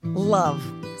Love.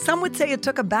 Some would say it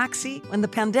took a backseat when the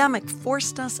pandemic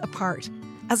forced us apart.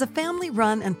 As a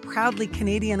family-run and proudly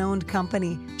Canadian-owned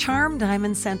company, Charm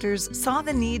Diamond Centers saw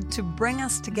the need to bring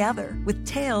us together with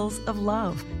tales of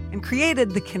love and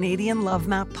created the Canadian Love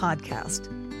Map podcast.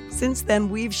 Since then,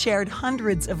 we've shared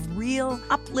hundreds of real,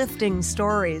 uplifting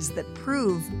stories that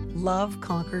prove love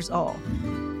conquers all.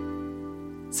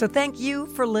 So thank you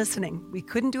for listening. We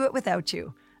couldn't do it without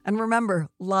you. And remember,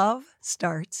 love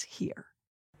starts here.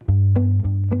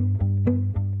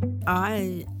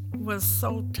 I was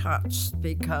so touched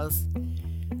because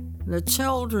the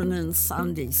children in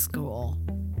Sunday school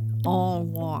all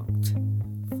walked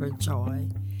for joy,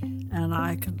 and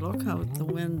I could look out the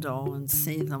window and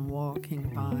see them walking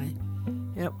by.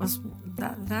 It was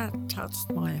that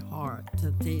touched my heart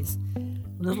that these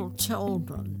little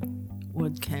children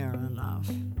would care enough.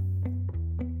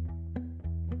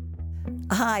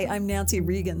 Hi, I'm Nancy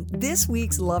Regan. This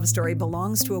week's love story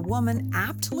belongs to a woman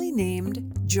aptly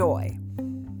named Joy.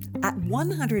 At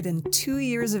 102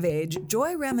 years of age,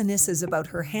 Joy reminisces about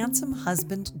her handsome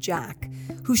husband, Jack,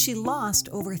 who she lost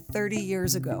over 30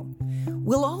 years ago.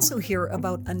 We'll also hear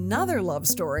about another love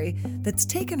story that's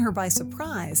taken her by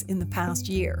surprise in the past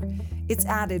year. It's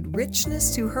added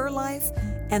richness to her life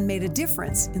and made a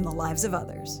difference in the lives of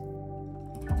others.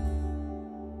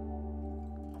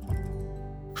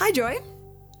 Hi, Joy.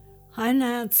 Hi,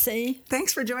 Nancy.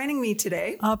 Thanks for joining me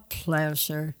today. A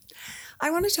pleasure. I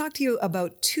want to talk to you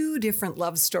about two different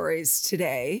love stories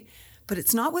today, but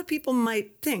it's not what people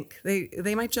might think.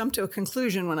 They might jump to a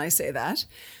conclusion when I say that.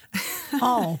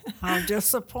 Oh, how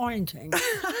disappointing.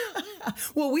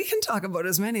 Well, we can talk about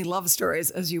as many love stories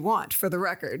as you want, for the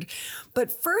record.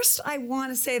 But first, I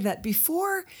want to say that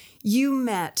before you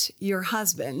met your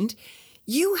husband,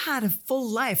 you had a full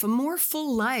life, a more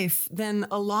full life than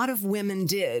a lot of women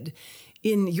did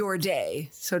in your day,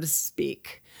 so to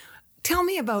speak. Tell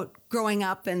me about growing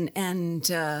up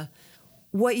and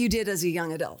what you did as a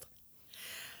young adult.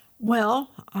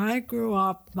 Well, I grew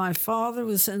up, my father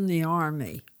was in the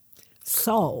Army,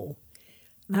 so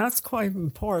that's quite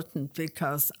important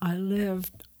because I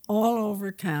lived all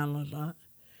over Canada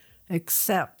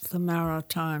except the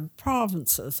Maritime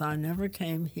Provinces. I never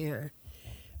came here,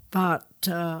 but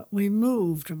we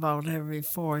moved about every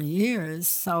 4 years,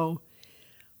 so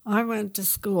I went to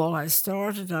school. I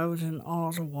started out in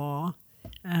Ottawa,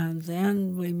 and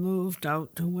then we moved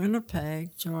out to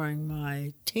Winnipeg during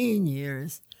my teen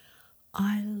years.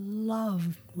 I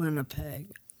loved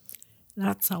Winnipeg.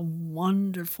 That's a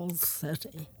wonderful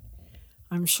city.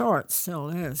 I'm sure it still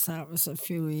is. That was a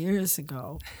few years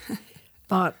ago.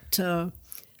 But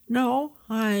no,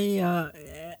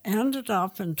 I ended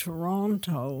up in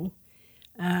Toronto,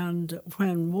 and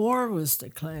when war was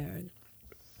declared,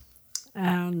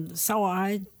 and so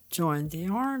I joined the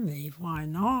Army. Why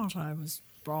not? I was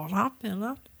brought up in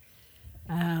it.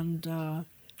 And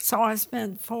so I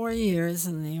spent 4 years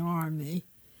in the Army.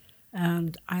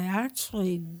 And I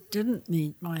actually didn't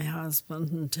meet my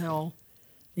husband until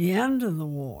the end of the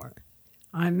war.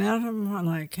 I met him when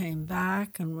I came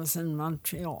back and was in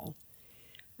Montreal.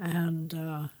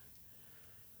 And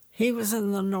he was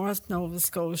in the North Nova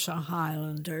Scotia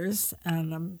Highlanders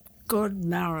and a good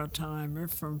maritimer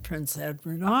from Prince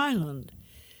Edward Island.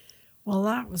 Well,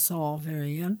 that was all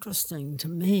very interesting to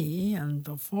me, and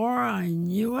before I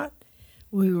knew it,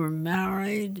 we were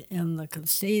married in the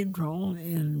cathedral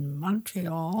in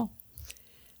Montreal,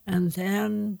 and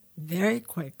then very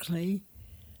quickly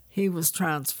he was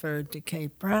transferred to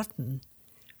Cape Breton.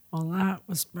 Well, that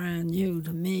was brand new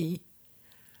to me.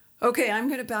 Okay, I'm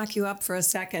going to back you up for a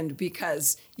second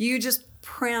because you just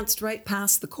pranced right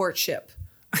past the courtship.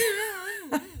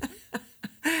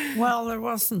 Well, there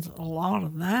wasn't a lot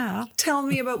of that. Tell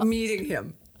me about meeting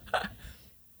him.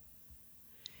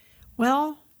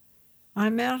 Well, I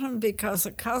met him because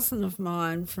a cousin of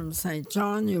mine from St.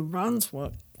 John, New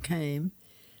Brunswick, came,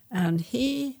 and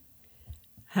he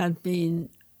had been,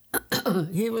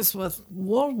 he was with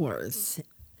Woolworths.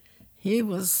 He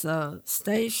was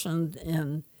stationed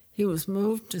in, he was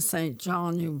moved to St.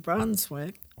 John, New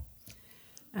Brunswick,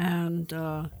 and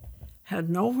had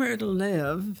nowhere to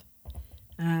live.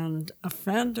 And a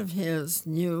friend of his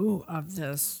knew of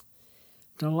this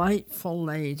delightful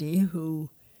lady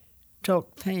who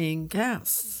took paying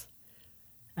guests.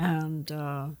 And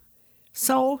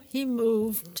so he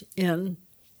moved in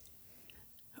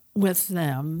with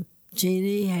them,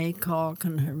 Jeannie Haycock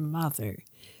and her mother.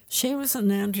 She was an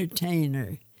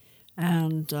entertainer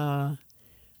and an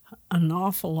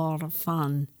awful lot of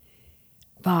fun.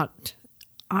 But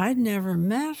I'd never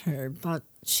met her, but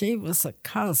she was a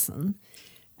cousin.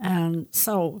 And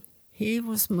so he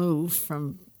was moved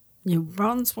from New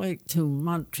Brunswick to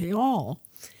Montreal.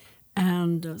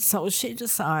 And so she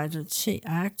decided she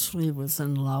actually was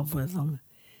in love with him.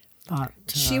 But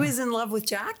she was in love with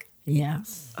Jack?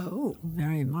 Yes. Oh.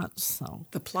 Very much so.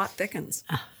 The plot thickens.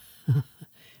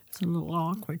 It's a little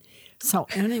awkward. So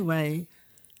anyway,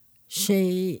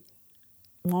 she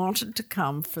wanted to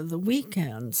come for the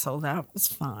weekend, so that was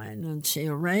fine. And she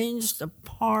arranged a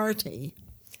party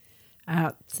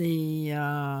at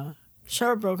the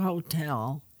Sherbrooke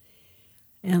Hotel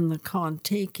in the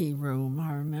Contiki room.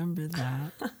 I remember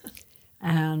that.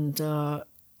 And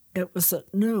it was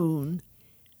at noon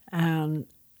and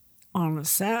on a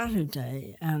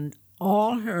Saturday, and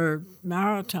all her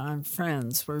maritime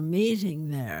friends were meeting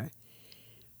there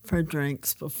for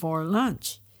drinks before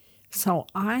lunch. So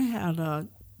I had a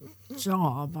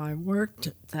job. I worked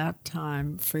at that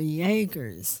time for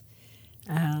Jaegers,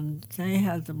 and they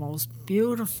had the most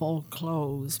beautiful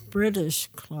clothes, British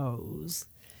clothes,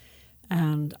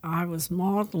 and I was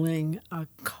modeling a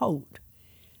coat,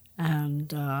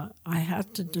 and I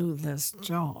had to do this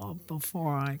job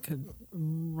before I could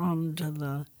run to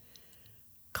the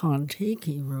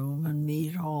Contiki room and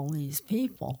meet all these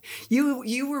people.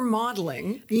 You were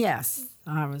modeling? Yes,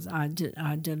 I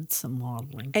did some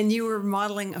modeling. And you were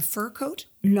modeling a fur coat?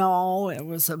 No, it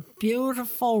was a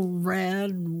beautiful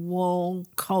red wool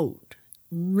coat,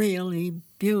 really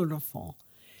beautiful.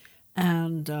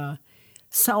 And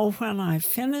so when I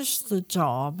finished the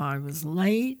job, I was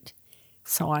late,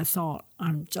 so I thought,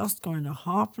 I'm just going to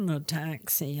hop in a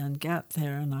taxi and get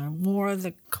there, and I wore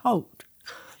the coat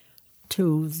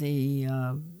to the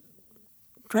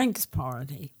drinks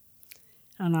party.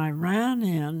 And I ran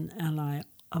in, and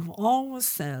I've always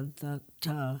said that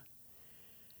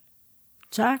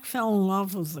Jack fell in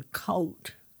love with the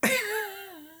coat,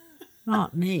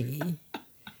 not me.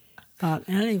 But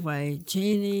anyway,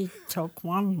 Jeannie took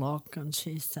one look, and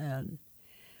she said,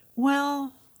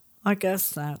 well, I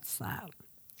guess that's that.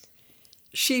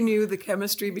 She knew the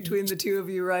chemistry between the two of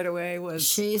you right away was...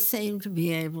 She seemed to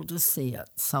be able to see it.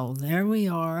 So there we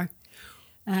are.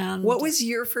 And what was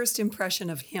your first impression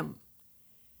of him?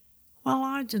 Well,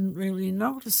 I didn't really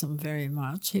notice him very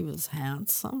much. He was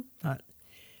handsome,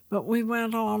 but we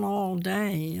went on all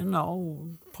day, you know,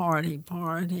 party,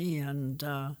 and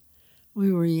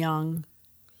we were young.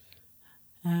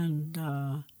 And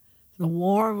the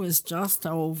war was just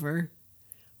over.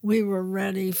 We were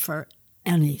ready for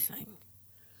anything.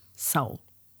 So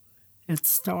it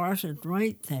started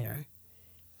right there,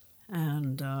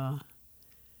 and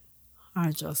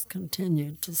I just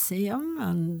continued to see him,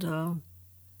 and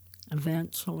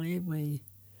eventually we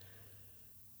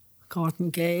got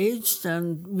engaged,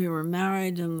 and we were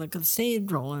married in the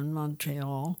cathedral in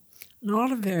Montreal.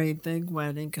 Not a very big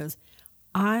wedding, because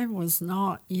I was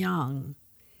not young.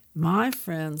 My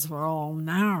friends were all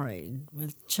married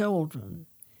with children.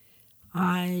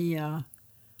 I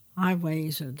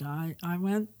waited.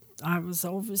 I was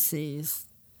overseas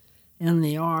in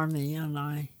the Army, and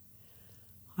I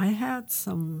had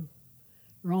some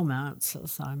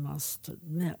romances, I must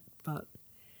admit, but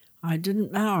I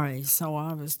didn't marry, so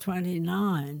I was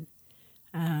 29,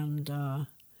 and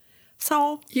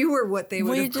so... You were what they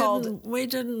would have called... We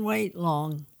didn't wait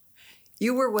long.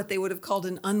 You were what they would have called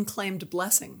an unclaimed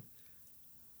blessing.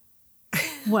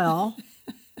 Well,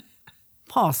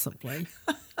 possibly.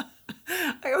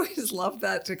 I always love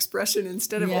that expression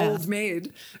instead of old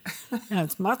maid. Yeah,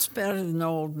 it's much better than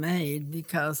old maid,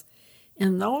 because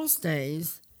in those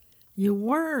days, you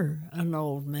were an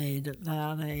old maid at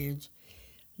that age.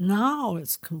 Now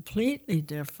it's completely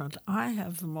different. I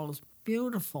have the most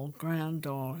beautiful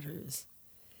granddaughters.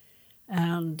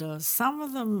 And some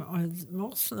of them,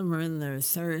 most of them are in their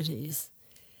 30s.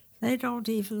 They don't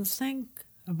even think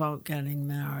about getting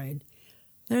married.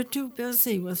 They're too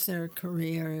busy with their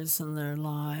careers and their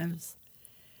lives.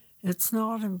 It's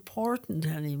not important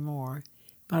anymore.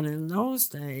 But in those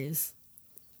days,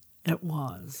 it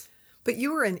was. But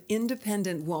you were an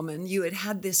independent woman. You had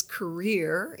had this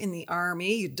career in the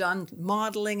Army. You'd done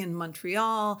modeling in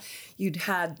Montreal. You'd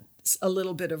had a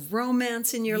little bit of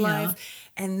romance in your life.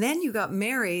 And then you got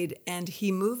married, and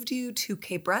he moved you to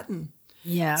Cape Breton.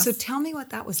 Yes. So tell me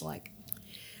what that was like.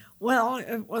 Well,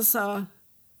 it was a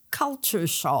culture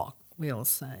shock, we'll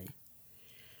say.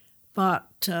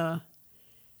 But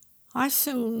I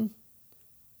soon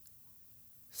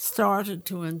started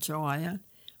to enjoy it.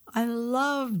 I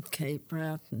loved Cape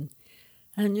Breton.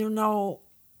 And, you know,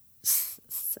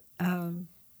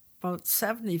 about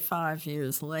 75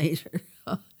 years later,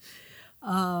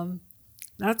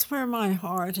 that's where my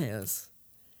heart is.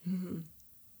 Mm-hmm.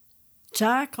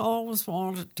 Jack always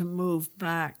wanted to move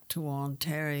back to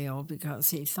Ontario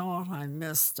because he thought I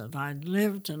missed it. I'd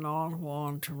lived in Ottawa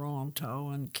and Toronto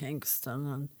and Kingston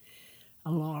and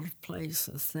a lot of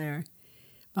places there,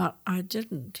 but I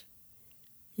didn't.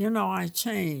 I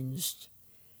changed,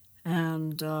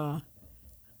 and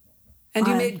And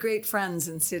you made great friends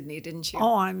in Sydney, didn't you?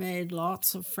 Oh, I made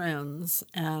lots of friends,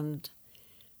 and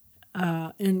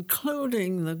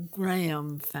including the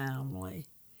Graham family.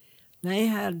 They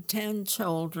had 10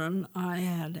 children. I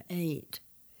had 8.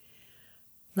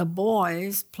 The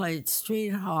boys played street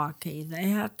hockey. They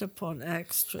had to put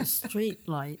extra street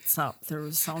lights up. There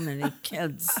were so many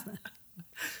kids.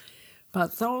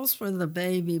 But those were the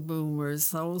baby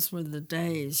boomers. Those were the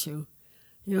days.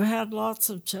 You had lots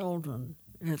of children.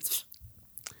 It's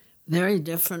very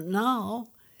different now,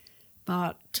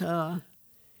 but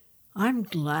I'm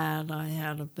glad I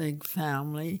had a big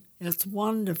family. It's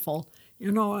wonderful.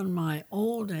 In my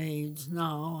old age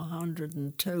now,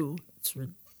 102, it's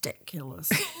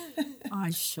ridiculous. I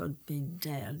should be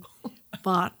dead,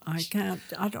 but I can't.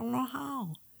 I don't know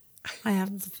how. I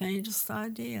haven't the faintest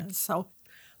idea. So,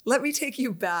 let me take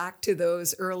you back to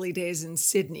those early days in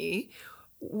Sydney.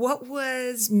 What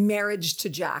was marriage to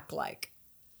Jack like?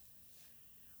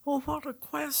 Well, what a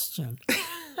question.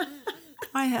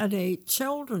 I had 8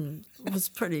 children. It was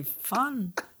pretty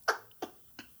fun.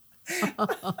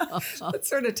 That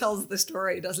sort of tells the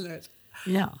story, doesn't it?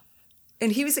 Yeah.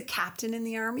 And he was a captain in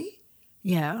the Army?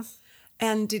 Yes.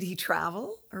 And did he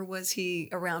travel, or was he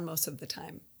around most of the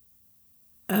time?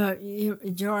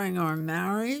 During our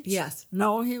marriage? Yes.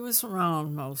 No, he was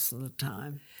around most of the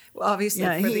time. Well, obviously,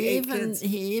 for the 8 kids.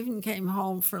 He even came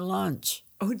home for lunch.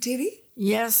 Oh, did he?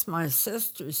 Yes, my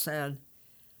sister said,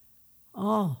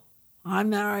 "Oh, I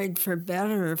married for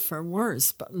better or for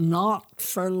worse, but not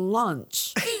for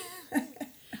lunch."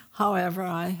 However,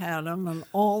 I had him and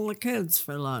all the kids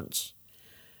for lunch.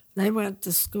 They went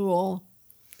to school,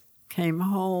 came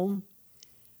home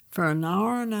for an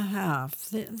hour and a half.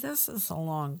 This is a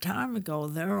long time ago.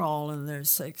 They're all in their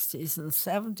 60s and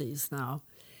 70s now.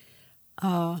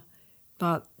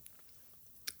 But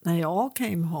they all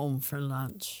came home for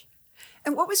lunch.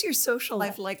 And what was your social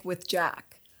life like with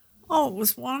Jack? Oh, it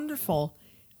was wonderful.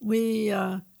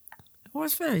 It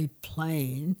was very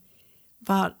plain,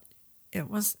 but it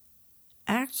was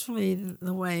actually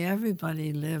the way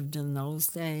everybody lived in those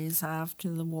days after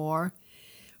the war.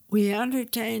 We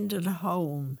entertained at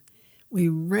home. We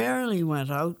rarely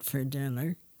went out for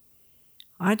dinner.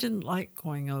 I didn't like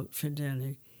going out for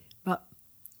dinner, but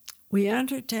we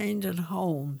entertained at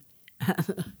home.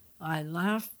 I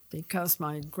laughed because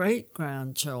my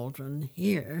great-grandchildren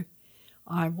here,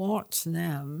 I watched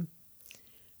them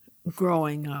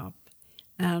growing up,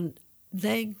 and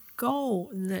their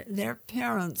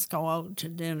parents go out to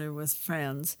dinner with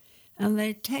friends, and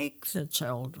they take the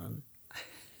children.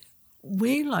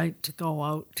 We like to go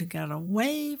out to get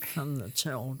away from the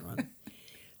children.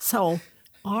 So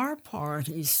our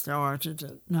party started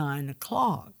at 9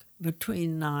 o'clock,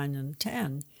 between 9 and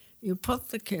 10. You put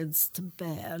the kids to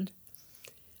bed,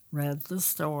 read the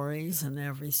stories and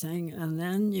everything, and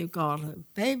then you got a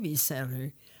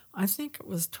babysitter. I think it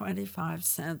was 25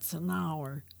 cents an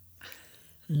hour.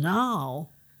 Now,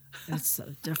 it's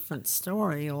a different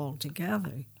story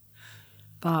altogether.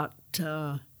 But,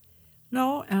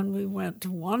 no, and we went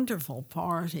to wonderful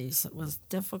parties. It was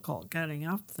difficult getting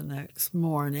up the next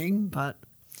morning, but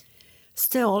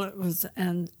still it was,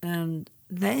 and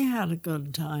they had a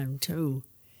good time too.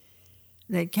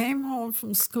 They came home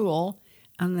from school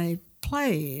and they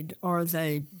played,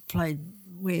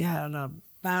 we had a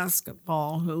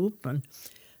basketball hoop and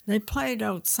they played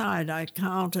outside. I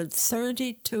counted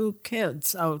 32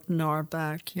 kids out in our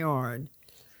backyard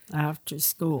after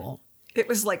school. It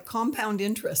was like compound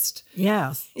interest.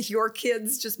 Yes. Your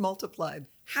kids just multiplied.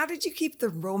 How did you keep the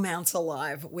romance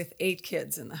alive with 8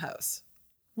 kids in the house?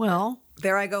 Well,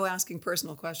 there I go asking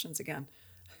personal questions again.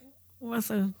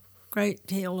 With a great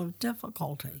deal of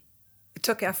difficulty. It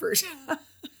took effort.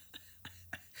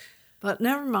 But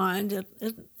never mind,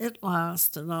 it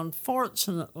lasted.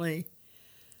 Unfortunately,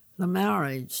 the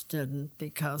marriage didn't,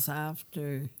 because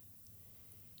after,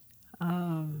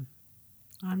 I'm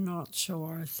not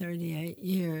sure, 38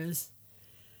 years,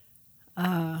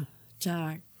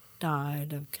 Jack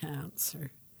died of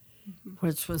cancer,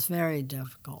 which was very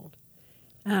difficult.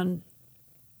 And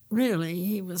really,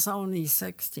 he was only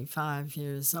 65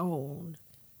 years old.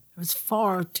 It was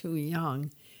far too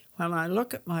young. When I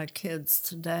look at my kids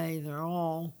today, they're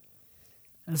all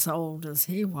as old as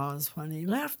he was when he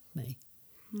left me.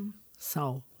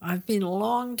 So I've been a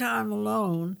long time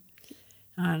alone,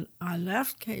 and I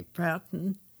left Cape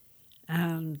Breton,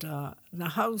 And the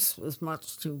house was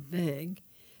much too big,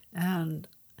 and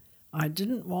I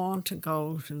didn't want to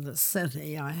go to the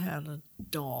city. I had a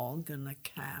dog and a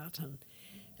cat,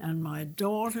 and my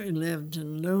daughter lived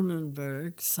in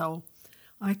Lunenburg, so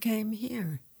I came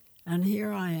here, and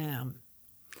here I am.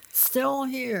 Still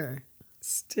here.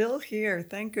 Still here,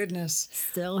 thank goodness.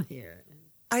 Still here.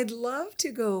 I'd love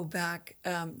to go back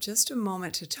just a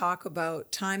moment to talk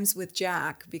about times with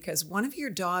Jack, because one of your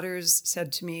daughters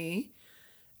said to me,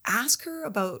 ask her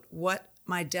about what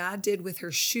my dad did with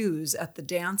her shoes at the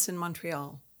dance in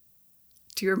Montreal.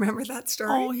 Do you remember that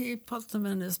story? Oh, he put them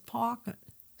in his pocket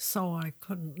so I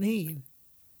couldn't leave.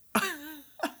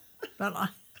 But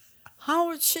how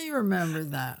would she remember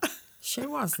that? She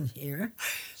wasn't here.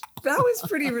 That was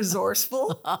pretty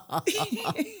resourceful.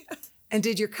 And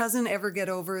did your cousin ever get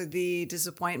over the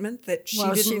disappointment that she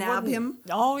didn't nab him?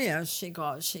 Oh, yes, she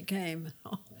came.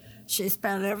 She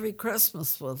spent every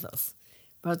Christmas with us,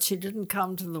 but she didn't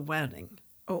come to the wedding.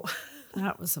 Oh.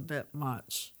 That was a bit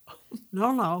much.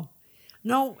 No,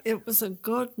 it was a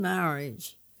good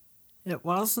marriage. It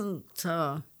wasn't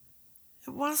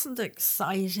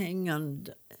exciting,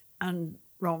 and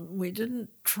we didn't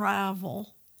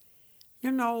travel.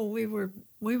 You know, we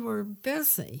were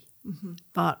busy. Mm-hmm.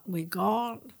 But we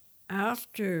got,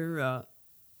 after a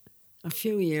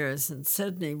few years in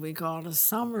Sydney, we got a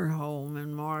summer home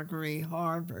in Margaree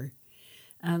Harbour.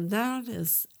 And that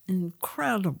is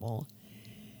incredible.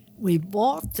 We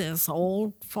bought this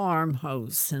old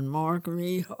farmhouse in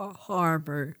Margaree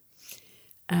Harbour,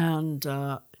 and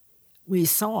we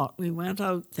saw it. We went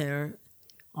out there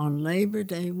on Labor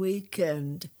Day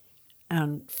weekend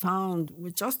and we're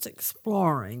just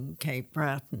exploring Cape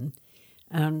Breton,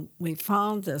 and we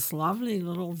found this lovely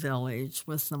little village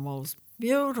with the most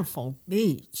beautiful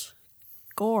beach,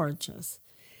 gorgeous.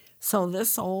 So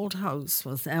this old house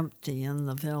was empty in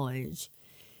the village,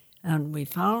 and we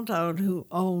found out who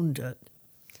owned it.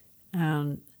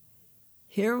 And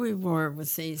here we were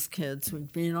with these kids.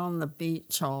 We'd been on the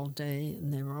beach all day,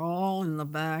 and they were all in the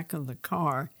back of the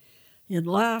car. You'd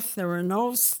laugh, there were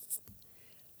no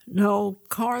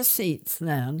car seats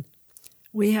then.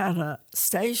 We had a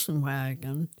station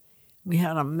wagon. We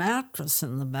had a mattress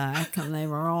in the back, and they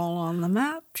were all on the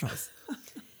mattress.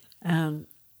 And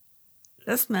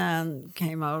this man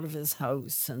came out of his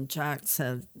house, and Jack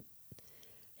said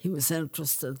he was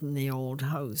interested in the old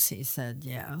house. He said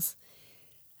yes.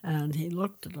 And he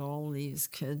looked at all these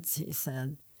kids. He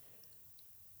said,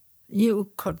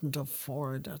 "You couldn't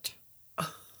afford it."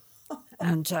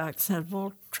 And Jack said,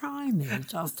 "Well, try me.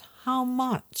 Just how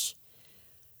much?"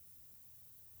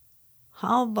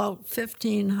 "How about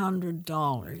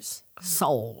 $1,500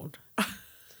 sold?"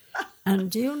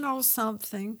 And do you know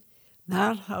something?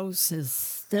 That house is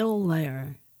still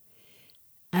there.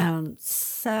 And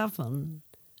 7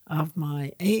 of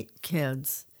my 8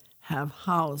 kids have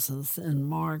houses in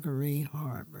Margaree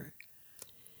Harbour.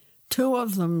 2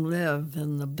 of them live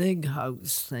in the big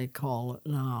house, they call it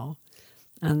now,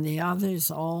 and the others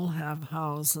all have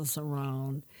houses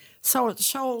around. So it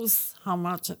shows how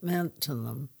much it meant to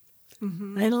them.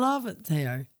 Mm-hmm. They love it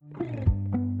there.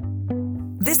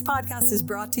 This podcast is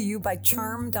brought to you by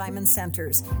Charm Diamond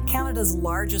Centers, Canada's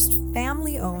largest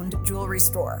family-owned jewelry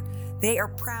store. They are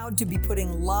proud to be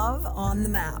putting love on the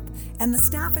map, and the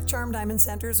staff at Charm Diamond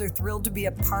Centers are thrilled to be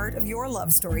a part of your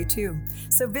love story too.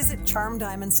 So visit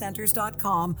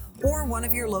charmdiamondcenters.com or one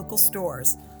of your local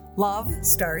stores. Love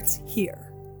starts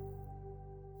here.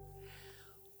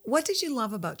 What did you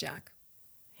love about Jack?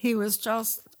 He was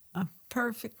just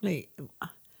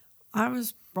I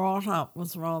was brought up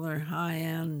with rather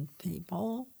high-end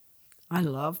people. I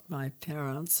loved my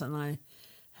parents, and I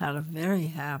had a very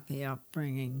happy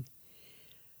upbringing.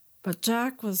 But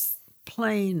Jack was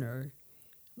plainer.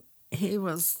 He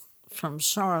was from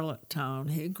Charlottetown.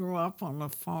 He grew up on a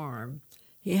farm.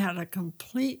 He had a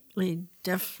completely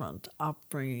different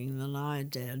upbringing than I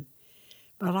did,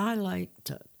 but I liked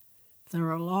it. There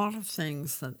were a lot of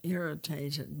things that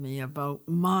irritated me about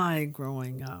my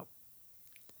growing up,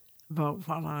 about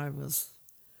what I was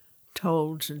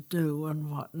told to do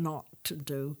and what not to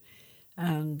do.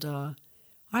 And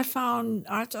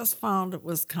I just found it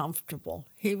was comfortable.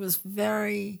 He was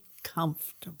very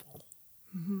comfortable.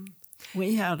 Mm-hmm.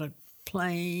 We had a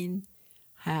plain,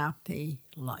 happy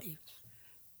life.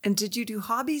 And did you do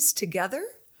hobbies together?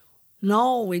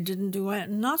 No, we didn't do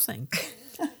nothing.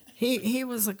 He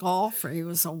was a golfer. He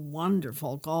was a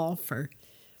wonderful golfer.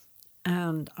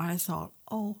 And I thought,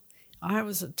 I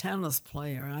was a tennis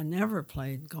player. I never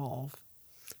played golf.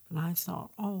 And I thought,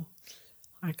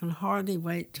 I can hardly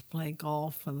wait to play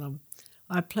golf with him.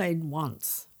 I played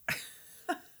once.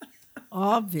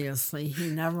 obviously he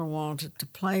never wanted to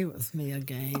play with me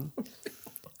again.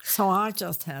 So I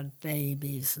just had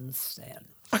babies instead.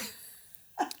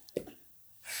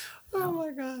 Oh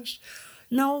my gosh.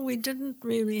 No, we didn't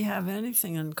really have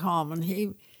anything in common.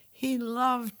 He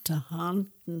loved to hunt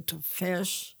and to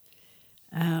fish,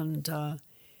 and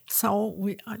so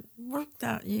I worked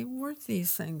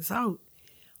these things out.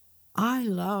 I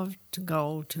loved to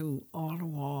go to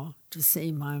Ottawa to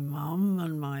see my mom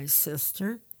and my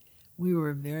sister. We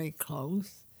were very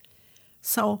close.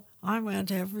 So I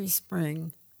went every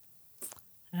spring.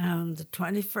 And the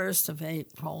 21st of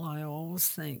April, I always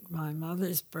think, my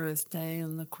mother's birthday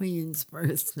and the Queen's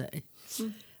birthday.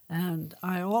 And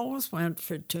I always went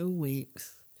for 2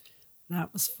 weeks.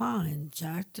 That was fine.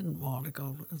 Jack didn't want to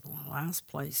go to the last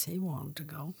place he wanted to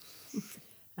go.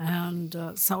 And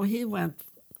so he went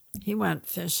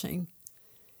fishing,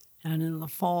 and in the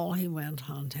fall he went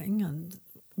hunting, and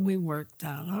we worked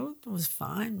that out. It was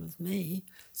fine with me.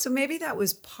 So maybe that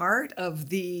was part of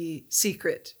the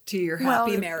secret to your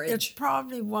happy marriage. It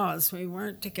probably was. We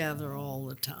weren't together all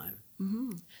the time.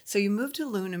 Mm-hmm. So you moved to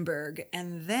Lunenburg,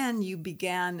 and then you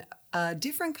began a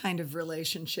different kind of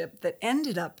relationship that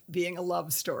ended up being a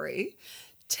love story.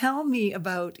 Tell me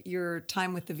about your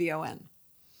time with the VON.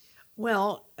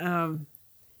 Well,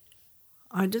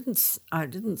 I didn't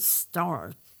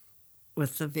start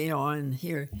with the VON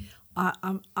here.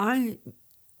 The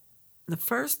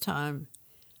first time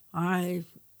I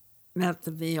met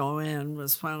the VON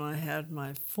was when I had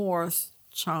my 4th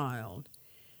child,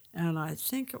 and I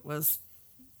think it was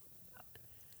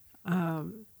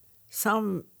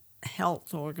some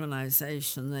health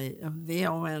organization. A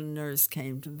VON nurse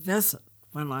came to visit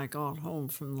when I got home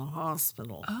from the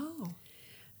hospital. Oh.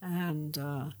 And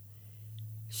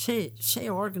she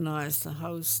organized the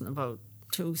house in about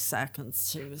 2 seconds.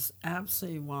 She was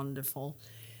absolutely wonderful.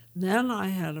 Then I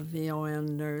had a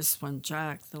VON nurse when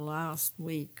Jack, the last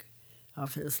week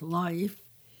of his life,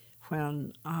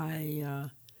 when I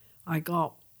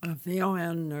got a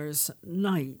VON nurse at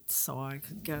night so I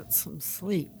could get some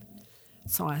sleep.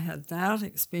 So I had that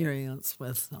experience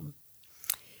with them.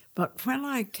 But when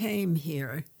I came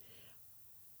here,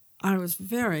 I was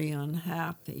very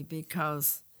unhappy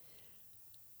because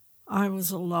I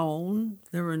was alone.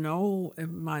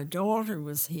 My daughter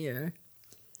was here,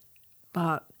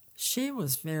 but she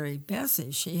was very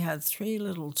busy. She had 3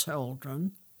 little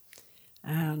children,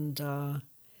 and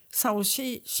so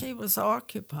she was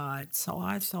occupied. So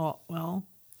I thought, well,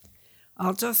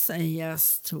 I'll just say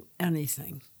yes to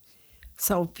anything.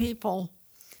 So people,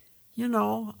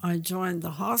 I joined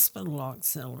the hospital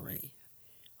auxiliary.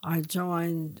 I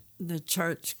joined the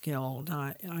church guild.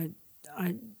 I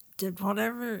did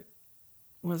whatever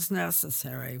was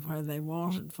necessary where they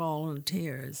wanted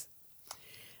volunteers.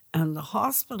 And the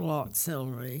hospital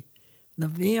auxiliary, a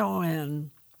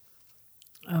VON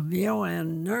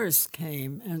nurse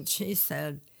came and she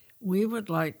said, we would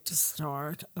like to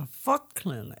start a foot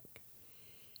clinic.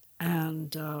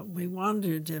 And we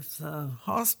wondered if the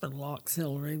hospital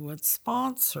auxiliary would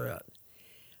sponsor it.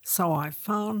 So I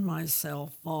found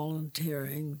myself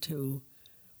volunteering to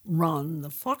run the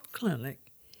foot clinic.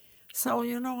 So,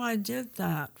 I did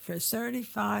that for 30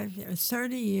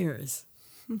 years.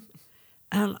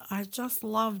 And I just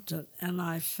loved it. And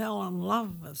I fell in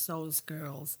love with those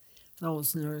girls,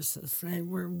 those nurses. They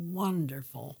were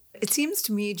wonderful. It seems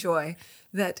to me, Joy,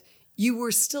 that you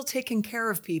were still taking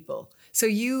care of people. So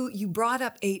you brought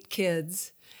up 8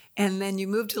 kids, and then you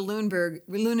moved to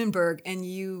Lunenburg, and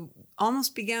you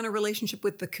almost began a relationship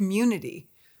with the community.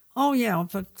 Oh, yeah,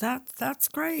 but that's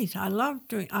great. I'm not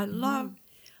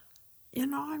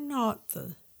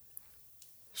the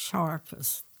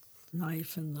sharpest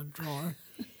knife in the drawer,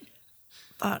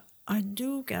 but I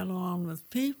do get on with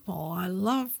people. I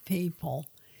love people,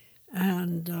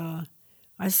 and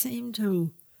I seem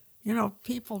to,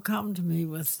 people come to me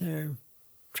with their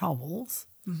troubles,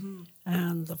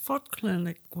 and the foot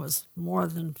clinic was more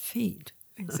than feet.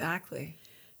 Exactly.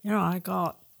 I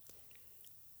got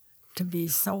to be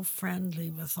so friendly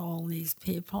with all these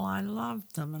people. I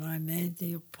loved them, and I made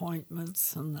the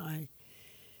appointments, and I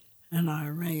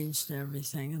arranged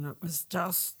everything, and it was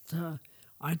just,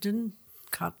 I didn't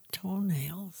cut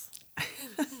toenails.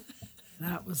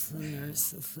 That was the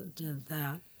nurses that did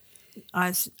that.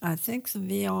 I think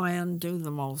the VON do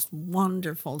the most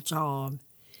wonderful job.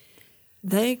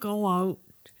 They go out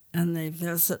and they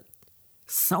visit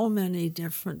so many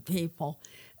different people.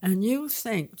 And you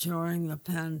think during the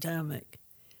pandemic,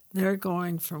 they're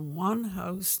going from one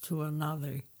house to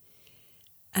another.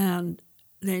 And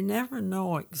they never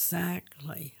know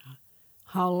exactly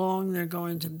how long they're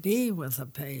going to be with a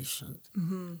patient.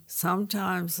 Mm-hmm.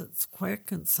 Sometimes it's quick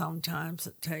and sometimes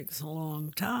it takes a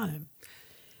long time.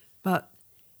 But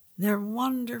they're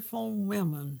wonderful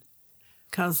women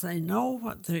because they know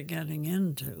what they're getting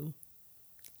into.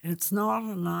 It's not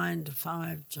a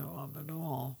 9-to-5 job at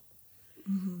all.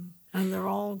 Mm-hmm. And they're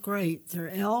all great. They're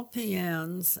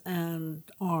LPNs and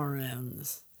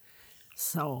RNs.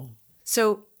 So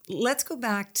let's go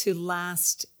back to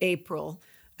last April.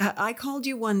 I called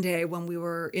you one day when we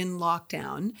were in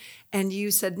lockdown, and you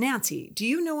said, Nancy, do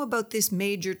you know about this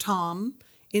Major Tom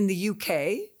in the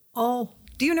UK? Oh.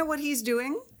 Do you know what he's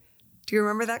doing? Do you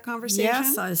remember that conversation?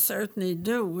 Yes, I certainly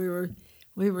do.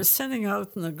 We were sitting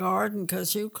out in the garden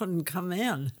because you couldn't come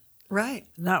in. Right.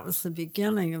 That was the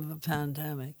beginning of the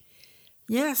pandemic.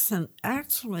 Yes, and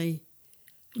actually,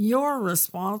 you're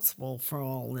responsible for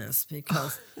all this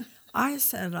because I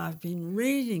said I've been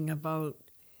reading about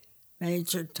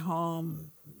Major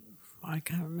Tom, I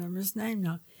can't remember his name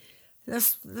now,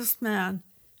 this man.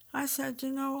 I said,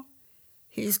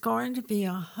 he's going to be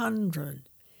 100,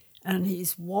 and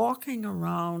he's walking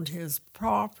around his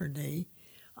property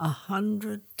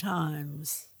 100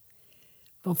 times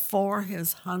before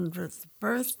his 100th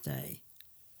birthday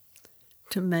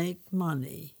to make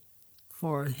money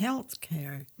for health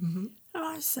care. Mm-hmm. And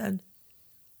I said,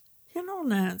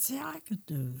 Nancy, I could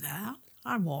do that.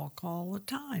 I walk all the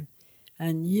time.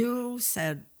 And you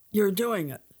said, you're doing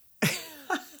it.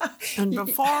 And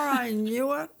before I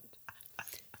knew it,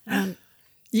 and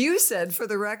you said, for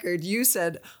the record,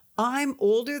 I'm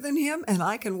older than him and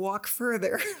I can walk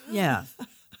further. Yeah.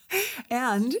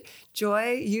 And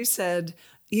Joy, you said,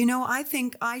 I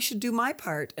think I should do my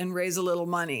part and raise a little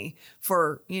money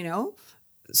for,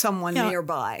 someone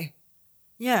nearby.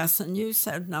 Yes, and you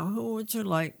said, now who would you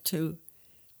like to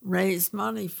raise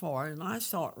money for? And I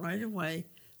thought right away,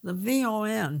 the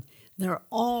VON, they're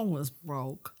always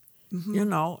broke.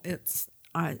 Mm-hmm.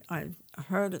 I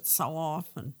heard it so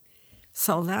often.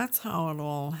 So that's how it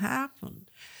all happened.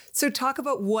 So talk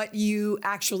about what you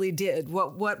actually did.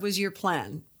 What was your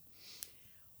plan?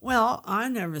 Well, I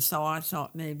never saw. I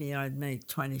thought maybe I'd make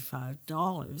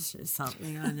 $25 or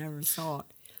something. I never saw it.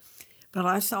 But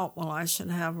I thought, I should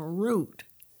have a route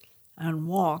and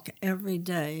walk every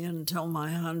day until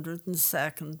my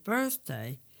 102nd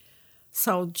birthday.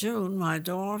 So June, my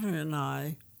daughter and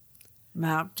I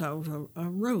mapped out a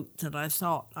route that I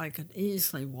thought I could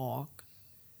easily walk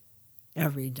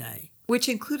every day. Which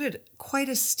included quite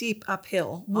a steep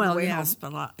uphill on the way home.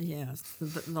 But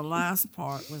the last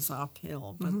part was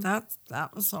uphill, but mm-hmm.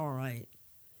 that was all right.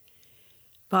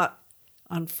 But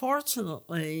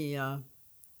unfortunately,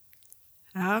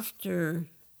 after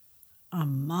a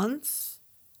month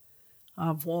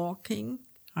of walking,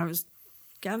 I was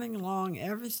getting along.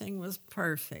 Everything was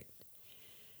perfect.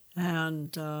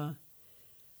 And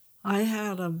I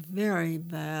had a very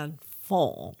bad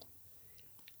fall.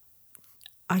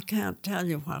 I can't tell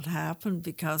you what happened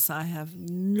because I have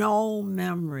no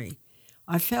memory.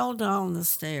 I fell down the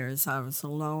stairs. I was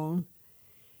alone.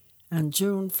 And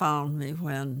June found me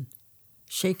when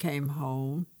she came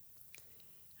home.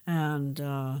 And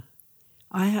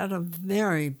I had a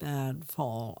very bad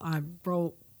fall. I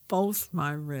broke both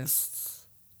my wrists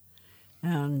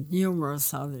and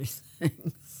numerous other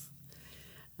things.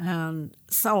 And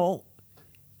so,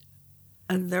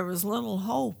 there was little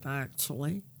hope,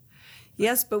 actually.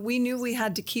 Yes, but we knew we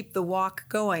had to keep the walk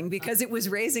going because it was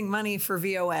raising money for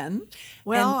VON.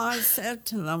 Well, I said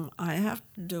to them, I have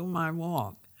to do my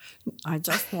walk. I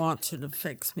just want you to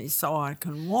fix me so I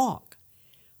can walk.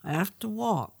 I have to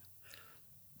walk.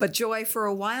 But Joy, for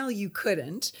a while you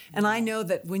couldn't. And I know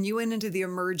that when you went into the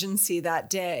emergency that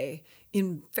day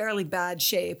in fairly bad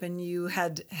shape and you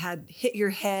had hit your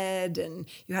head and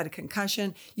you had a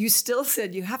concussion, you still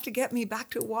said, you have to get me back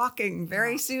to walking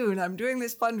very soon. I'm doing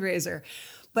this fundraiser.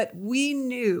 But we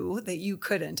knew that you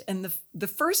couldn't. And the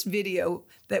first video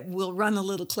that we'll run a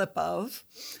little clip of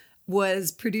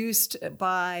was produced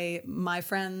by my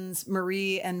friends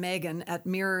Marie and Megan at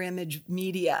Mirror Image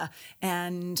Media.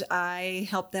 And I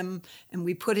helped them and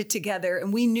we put it together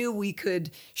and we knew we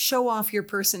could show off your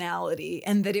personality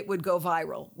and that it would go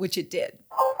viral, which it did.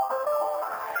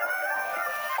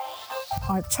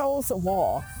 I chose a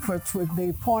walk, which would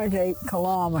be 0.8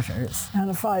 kilometers. And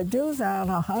if I do that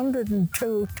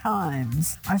 102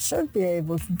 times, I should be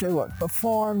able to do it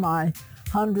before my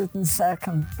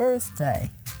 102nd birthday.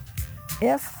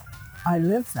 If I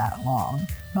live that long,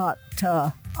 but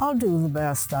I'll do the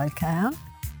best I can.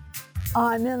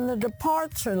 I'm in the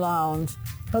departure lounge,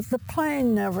 but the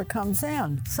plane never comes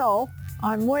in. So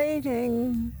I'm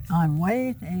waiting.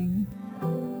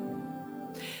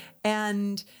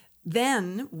 And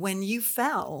then when you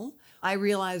fell, I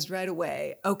realized right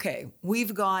away, okay,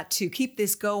 we've got to keep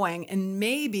this going, and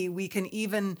maybe we can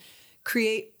even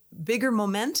create bigger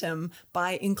momentum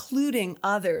by including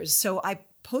others. So I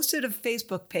posted a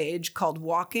Facebook page called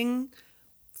Walking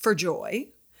for Joy,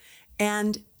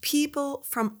 and people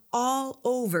from all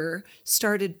over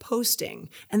started posting.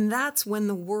 And that's when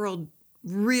the world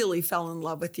really fell in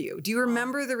love with you. Do you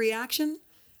remember the reaction?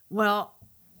 Well,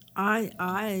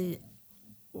 I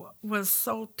was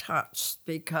so touched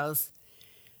because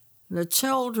the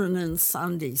children in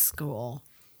Sunday school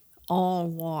all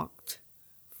walked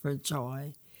for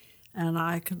joy. And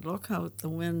I could look out the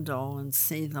window and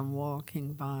see them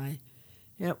walking by.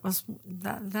 It was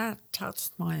that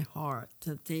touched my heart,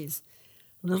 that these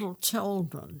little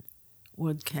children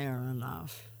would care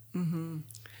enough. Mm-hmm.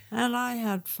 And I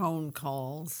had phone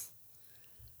calls,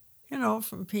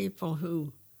 from people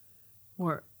who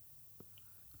were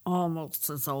almost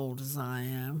as old as I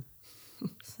am.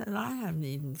 Said, I haven't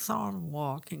even thought of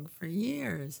walking for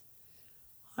years.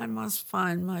 I must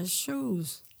find my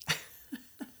shoes.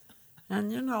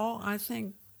 And, I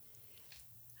think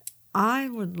I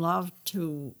would love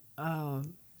to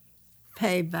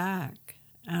pay back.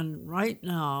 And right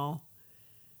now,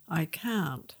 I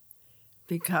can't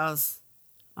because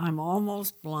I'm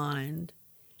almost blind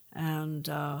and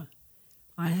I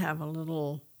have a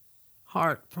little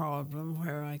heart problem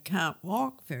where I can't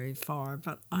walk very far.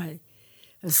 But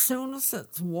as soon as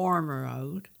it's warmer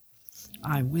out,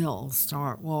 I will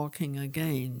start walking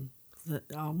again.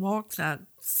 I'll walk that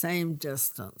same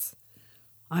distance.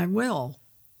 I will.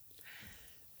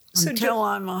 Until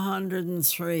I'm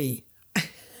 103.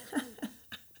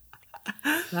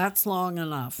 That's long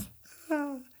enough.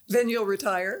 Then you'll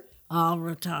retire? I'll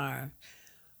retire.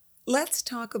 Let's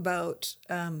talk about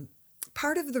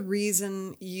part of the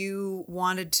reason you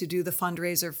wanted to do the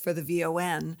fundraiser for the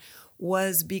VON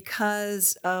was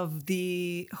because of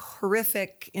the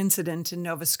horrific incident in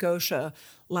Nova Scotia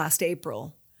last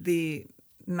April, the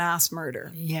mass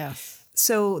murder. Yes.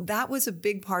 So that was a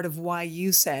big part of why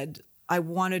you said, I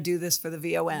want to do this for the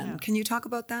VON. Yeah. Can you talk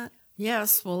about that?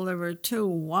 Yes, well, there were two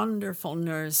wonderful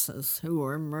nurses who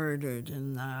were murdered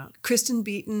in that. Kristen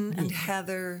Beaton and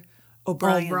Heather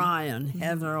O'Brien. Mm-hmm.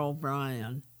 Heather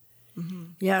O'Brien. Mm-hmm.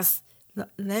 Yes,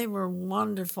 they were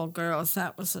wonderful girls.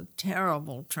 That was a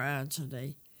terrible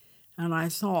tragedy. And I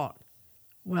thought,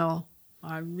 well,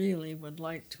 I really would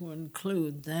like to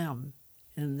include them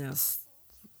in this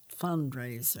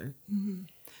fundraiser. Mm-hmm.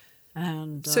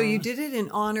 And so you did it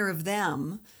in honor of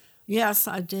them? Yes,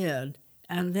 I did.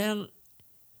 And then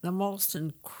the most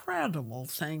incredible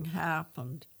thing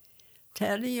happened.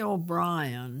 Teddy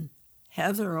O'Brien,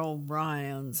 Heather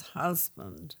O'Brien's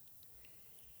husband,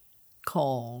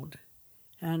 called,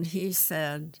 and he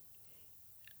said,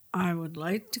 I would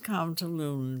like to come to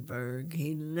Lunenburg.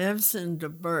 He lives in De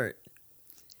Burt,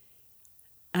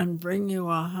 and bring you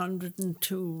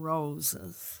 102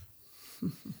 roses.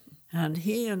 And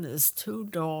he and his two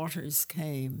daughters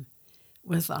came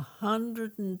with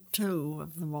 102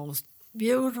 of the most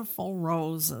beautiful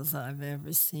roses I've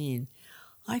ever seen.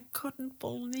 I couldn't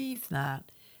believe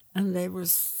that. And they were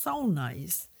so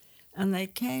nice. And they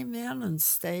came in and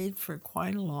stayed for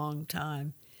quite a long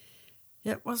time.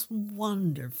 It was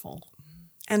wonderful.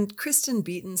 And Kristen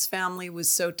Beaton's family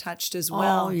was so touched as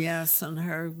well. Oh, yes, and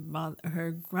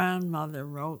her grandmother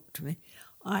wrote to me.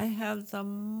 I had the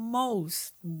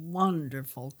most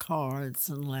wonderful cards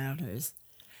and letters.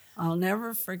 I'll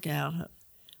never forget it.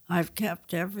 I've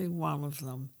kept every one of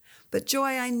them. But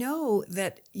Joy, I know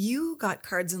that you got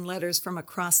cards and letters from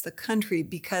across the country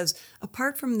because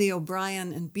apart from the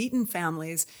O'Brien and Beaton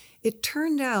families, it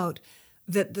turned out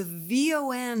that the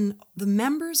VON, the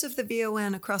members of the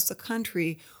VON across the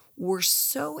country were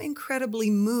so incredibly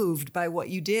moved by what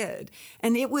you did.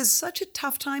 And it was such a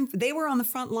tough time. They were on the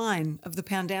front line of the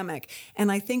pandemic.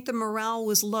 And I think the morale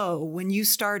was low when you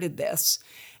started this.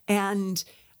 And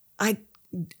I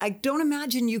don't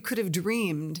imagine you could have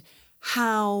dreamed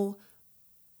how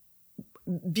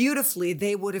beautifully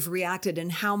they would have reacted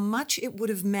and how much it would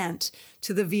have meant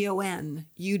to the VON,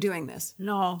 you doing this.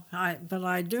 No, but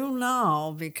I do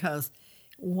know because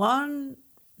one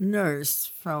nurse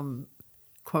from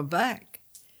Quebec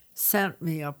sent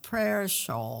me a prayer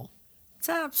shawl. It's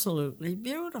absolutely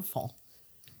beautiful.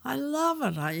 I love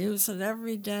it. I use it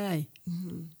every day.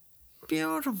 Mm-hmm.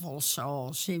 Beautiful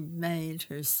shawl she made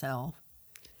herself.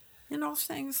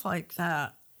 Things like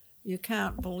that. You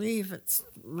can't believe it's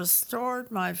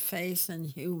restored my faith in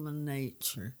human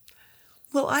nature.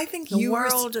 Well, I think the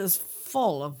world is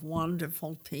full of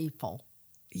wonderful people.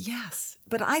 Yes,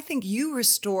 but I think you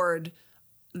restored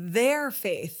their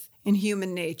faith in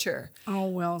human nature. Oh,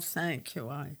 well, thank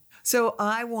you. So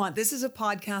this is a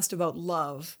podcast about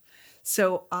love.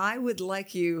 So I would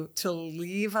like you to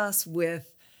leave us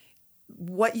with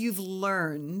what you've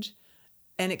learned,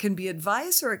 and it can be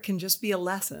advice or it can just be a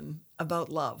lesson about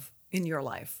love in your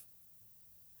life.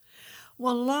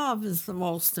 Well, love is the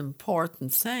most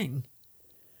important thing.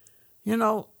 You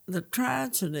know, the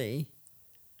tragedy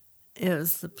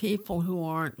is the people who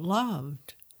aren't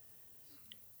loved.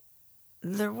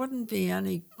 There wouldn't be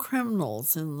any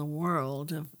criminals in the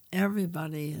world if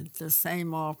everybody had the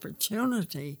same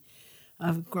opportunity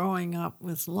of growing up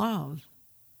with love.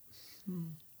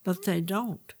 But they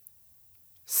don't.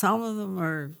 Some of them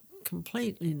are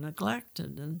completely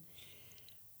neglected, and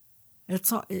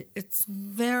it's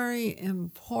very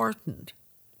important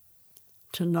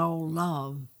to know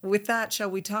love. With that, shall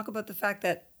we talk about the fact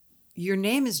that your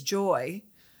name is Joy,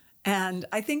 and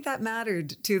I think that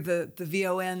mattered to the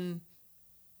VON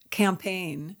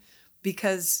campaign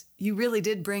because you really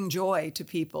did bring joy to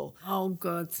people. Oh,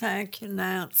 good. Thank you,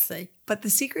 Nancy. But the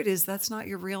secret is that's not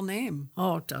your real name.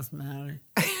 Oh, it doesn't matter.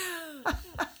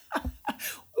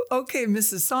 Okay,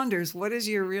 Mrs. Saunders, what is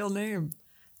your real name?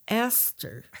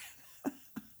 Esther.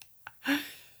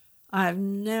 I've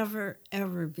never,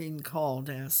 ever been called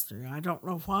Esther. I don't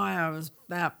know why I was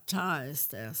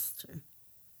baptized Esther.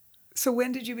 So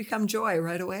when did you become Joy?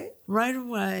 Right away? Right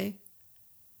away.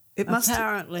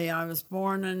 Apparently, I was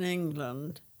born in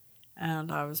England,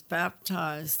 and I was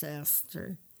baptized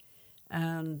Esther.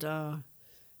 And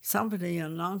somebody,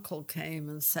 an uncle, came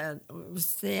and said, it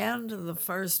was the end of the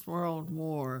First World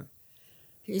War.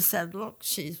 He said, look,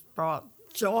 she's brought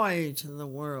joy to the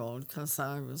world, because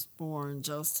I was born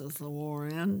just as the war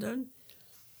ended.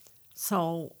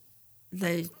 So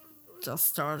they just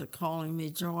started calling me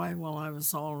Joy. Well, I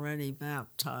was already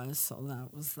baptized, so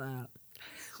that was that.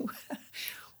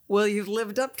 Well, you've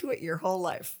lived up to it your whole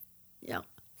life. Yeah,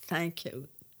 thank you.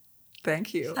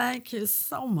 Thank you. Thank you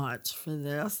so much for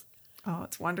this. Oh,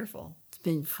 it's wonderful. It's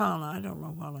been fun. I don't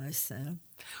know what I said.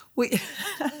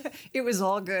 It was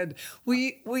all good.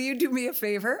 Will you do me a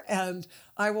favor? And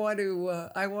I want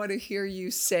to hear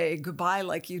you say goodbye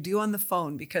like you do on the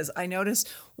phone, because I notice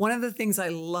one of the things I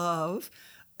love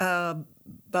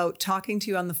about talking to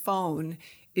you on the phone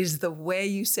is the way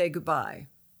you say goodbye.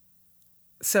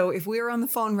 So if we were on the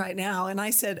phone right now and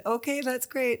I said, okay, that's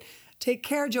great. Take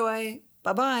care, Joy.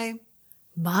 Bye-bye.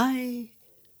 Bye.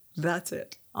 That's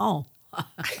it. Oh, I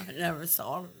never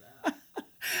thought of that.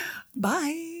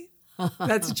 Bye.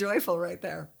 That's joyful right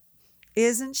there.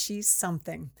 Isn't she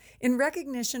something? In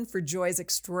recognition for Joy's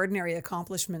extraordinary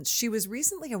accomplishments, she was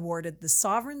recently awarded the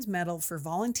Sovereign's Medal for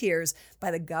Volunteers by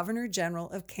the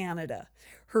Governor-General of Canada.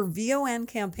 Her VON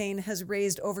campaign has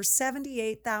raised over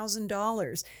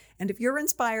 $78,000. And if you're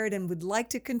inspired and would like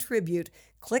to contribute,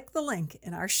 click the link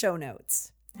in our show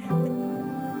notes.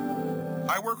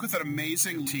 I work with an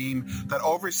amazing team that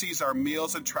oversees our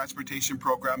meals and transportation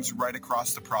programs right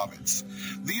across the province.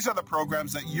 These are the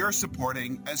programs that you're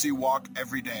supporting as you walk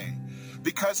every day.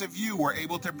 Because of you, we're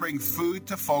able to bring food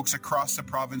to folks across the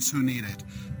province who need it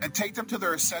and take them to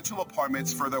their essential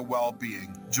appointments for their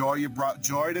well-being. Joy, you brought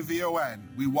joy to VON.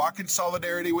 We walk in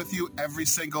solidarity with you every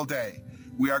single day.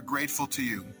 We are grateful to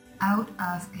you. Out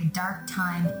of a dark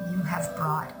time, you have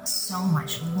brought so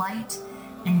much light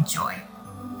and joy.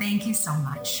 Thank you so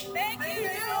much. Thank you,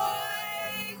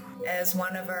 Joy! As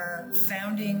one of our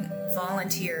founding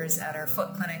volunteers at our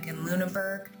foot clinic in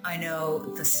Lunenburg, I know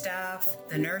the staff,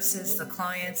 the nurses, the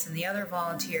clients, and the other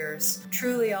volunteers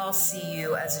truly all see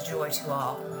you as a joy to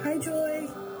all. Hi, Joy.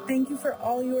 Thank you for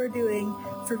all you are doing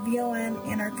for VON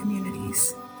and our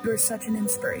communities. You're such an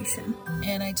inspiration.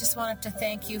 And I just wanted to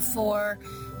thank you for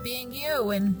being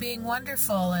you and being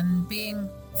wonderful and being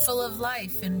full of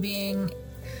life and being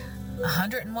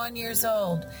 101 years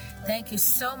old. Thank you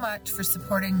so much for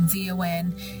supporting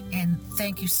VON, and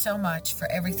thank you so much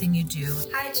for everything you do.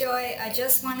 Hi, Joy. I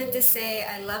just wanted to say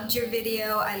I loved your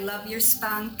video. I love your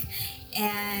spunk,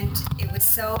 and it was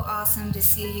so awesome to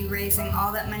see you raising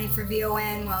all that money for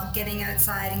VON while getting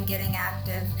outside and getting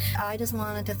active. I just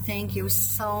wanted to thank you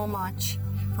so much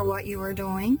for what you were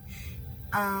doing.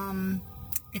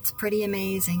 It's pretty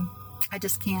amazing. I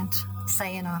just can't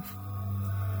say enough.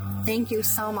 Thank you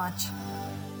so much.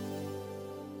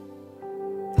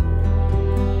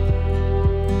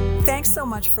 Thanks so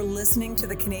much for listening to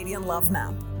the Canadian Love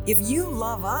Map. If you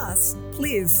love us,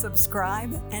 please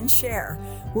subscribe and share.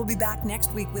 We'll be back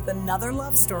next week with another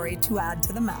love story to add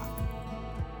to the map.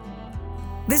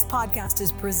 This podcast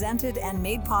is presented and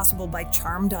made possible by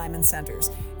Charm Diamond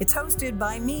Centers. It's hosted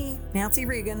by me, Nancy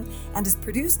Regan, and is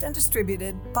produced and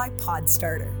distributed by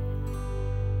Podstarter.